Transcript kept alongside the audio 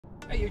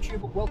Hey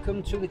YouTube,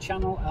 welcome to the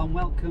channel and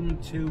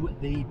welcome to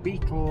the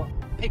Beetle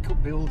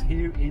pickup build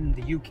here in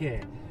the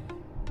UK.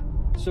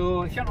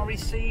 So if you haven't already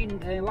seen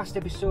last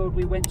episode,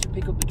 we went to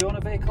pick up the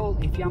donor vehicle.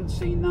 If you haven't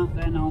seen that,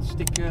 then I'll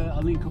stick a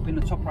link up in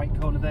the top right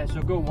corner there,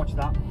 so go watch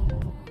that.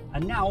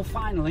 And now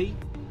finally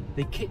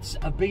the kits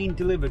are being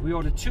delivered. We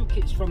ordered 2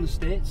 kits from the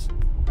States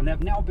and they've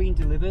now been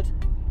delivered.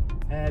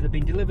 They've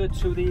been delivered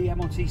to the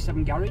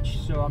MOT7 garage,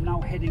 so I'm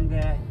now heading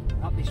there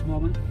at this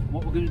moment.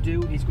 What we're going to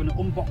do is going to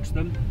unbox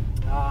them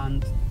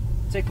and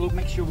take a look,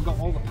 make sure we've got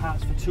all the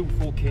parts for 2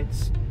 full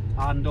kits,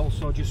 and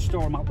also just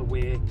store them out the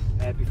way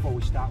before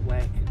we start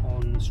work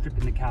on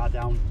stripping the car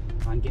down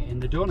and getting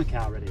the donor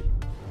car ready.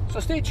 So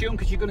stay tuned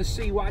because you're going to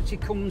see what actually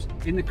comes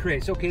in the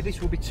crates. Okay,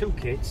 this will be 2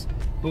 kits,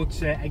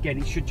 but again,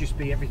 it should just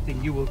be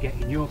everything you will get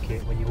in your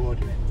kit when you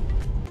order it.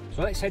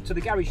 So let's head to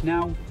the garage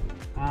now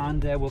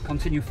and we'll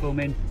continue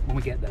filming when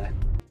we get there.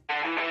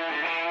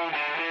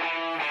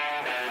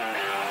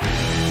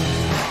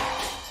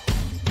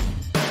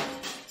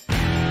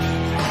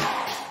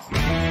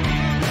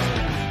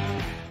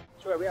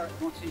 We are at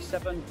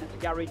MOT7 at the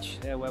garage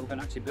where we're going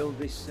to actually build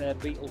this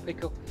Beetle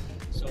pickup.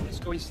 So let's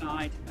go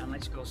inside and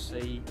let's go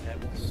see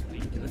what's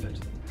being delivered.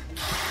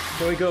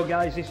 There we go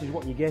guys, this is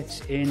what you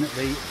get in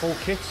the full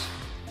kit.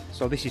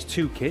 So this is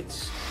 2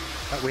 kits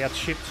that we had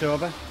shipped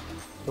over.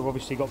 So we've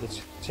obviously got the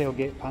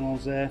tailgate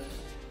panels there.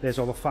 There's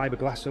all the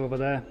fiberglass over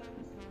there.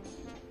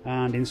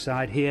 And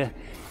inside here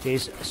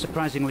is,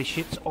 surprisingly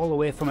shipped all the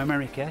way from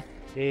America,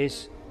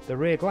 is the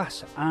rear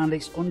glass, and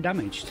it's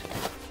undamaged,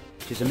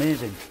 which is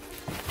amazing.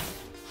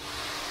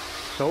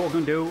 So what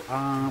we're going to do,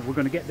 we're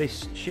going to get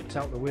this shipped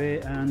out the way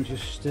and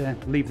just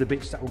leave the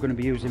bits that we're going to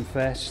be using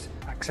first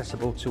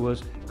accessible to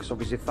us, because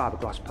obviously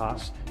fiberglass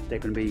parts, they're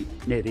going to be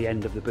near the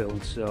end of the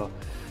build, so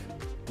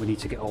we need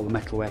to get all the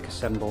metalwork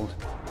assembled.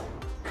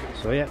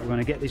 So yeah, we're going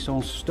to get this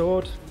all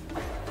stored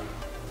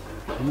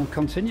and we'll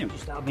continue.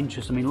 Just out of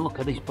interest, I mean, look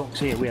at this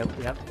box here. We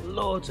have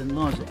loads and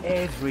loads of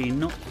every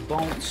nut,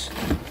 bolts,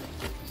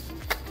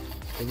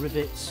 the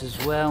rivets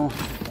as well,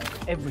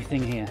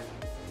 everything here.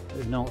 I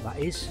don't know what that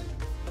is.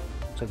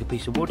 Looks like a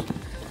piece of wood.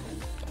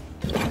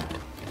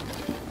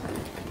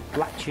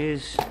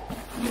 Latches,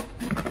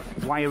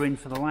 wiring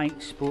for the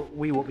lights, but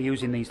we won't be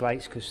using these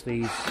lights because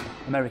these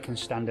American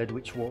standard,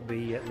 which won't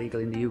be legal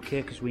in the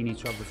UK because we need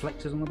to have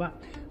reflectors on the back,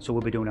 so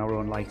we'll be doing our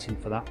own lighting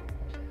for that.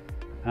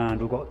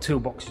 And we've got 2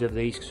 boxes of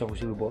these because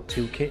obviously we bought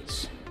 2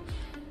 kits.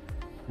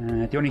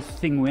 The only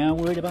thing we are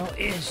worried about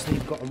is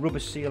they've got a rubber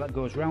seal that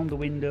goes round the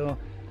window.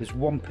 There's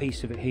one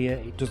piece of it here.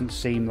 It doesn't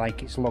seem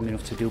like it's long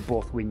enough to do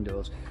both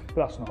windows, but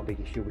that's not a big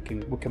issue.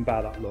 We can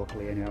buy that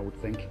locally anyway, I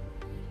would think.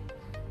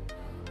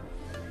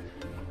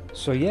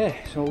 So yeah,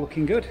 it's all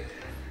looking good.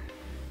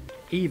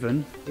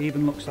 Even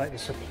looks like they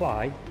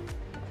supply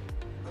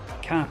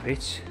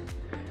carpet,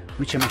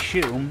 which I'm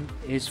assuming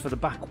is for the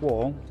back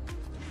wall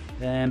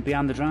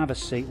behind the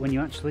driver's seat when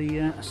you actually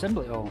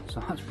assemble it all.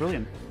 So that's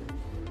brilliant.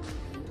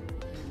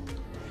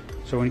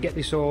 So we're going to get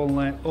this all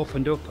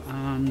opened up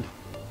and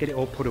get it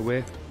all put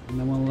away, and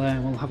then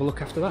we'll have a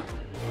look after that.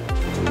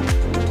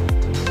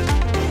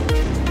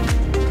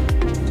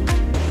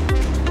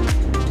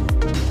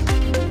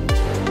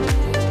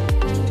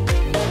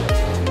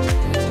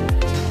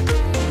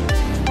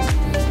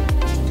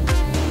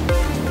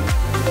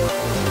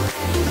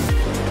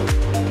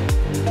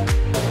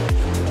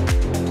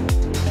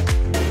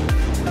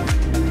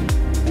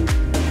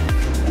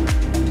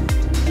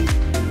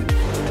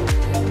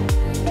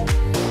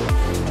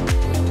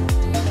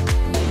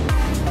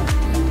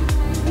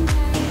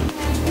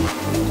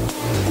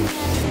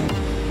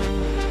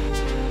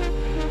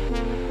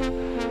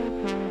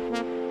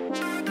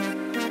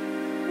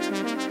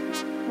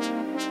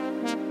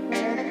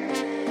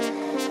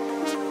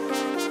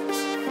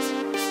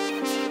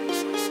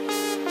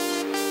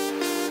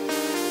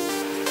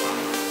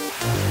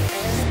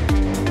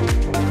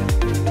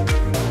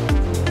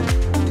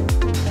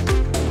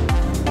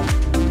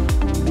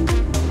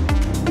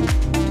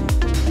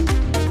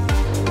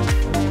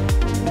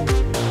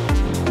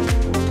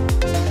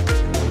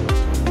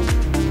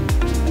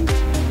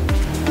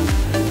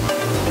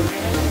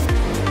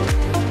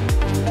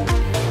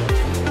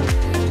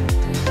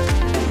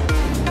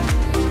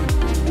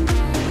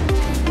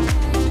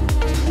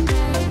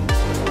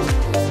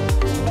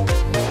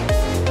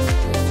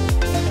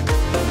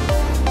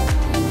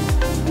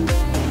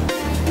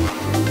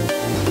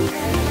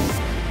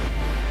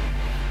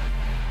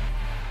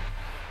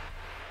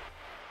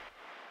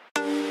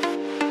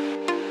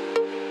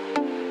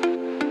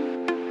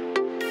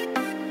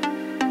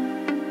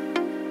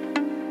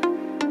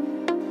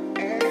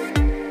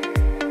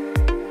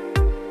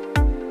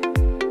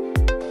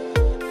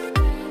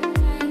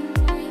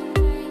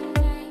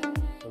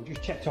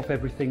 Checked off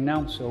everything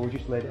now, so we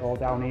just laid it all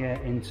down here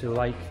into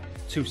like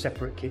 2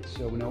 separate kits,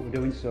 so we know what we're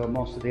doing. So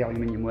most of the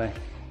aluminium work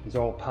is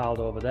all piled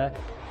over there,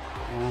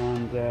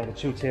 and the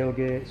 2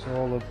 tailgates,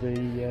 all of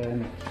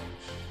the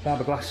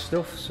fiberglass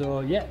stuff.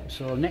 So yeah,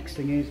 so next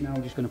thing is now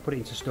I'm just going to put it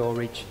into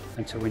storage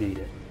until we need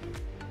it.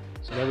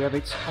 So there we have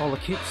it, all the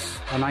kits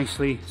are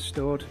nicely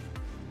stored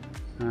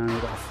And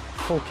we've got a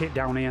full kit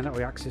down here that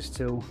we access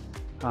to,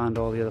 and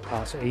all the other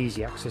parts are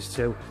easy access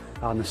to,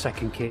 and the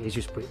second kit is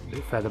just a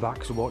bit further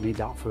back, so we won't need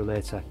that for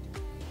later.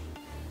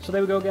 So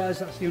there we go guys,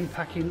 that's the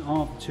unpacking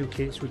of the two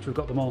kits, which we've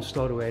got them all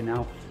stored away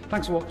now.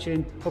 Thanks for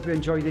watching, hope you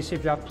enjoyed this.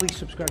 If you have, please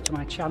subscribe to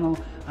my channel,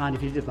 and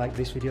if you did like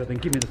this video then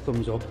give me the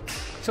thumbs up.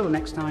 Till the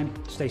next time,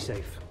 stay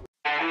safe.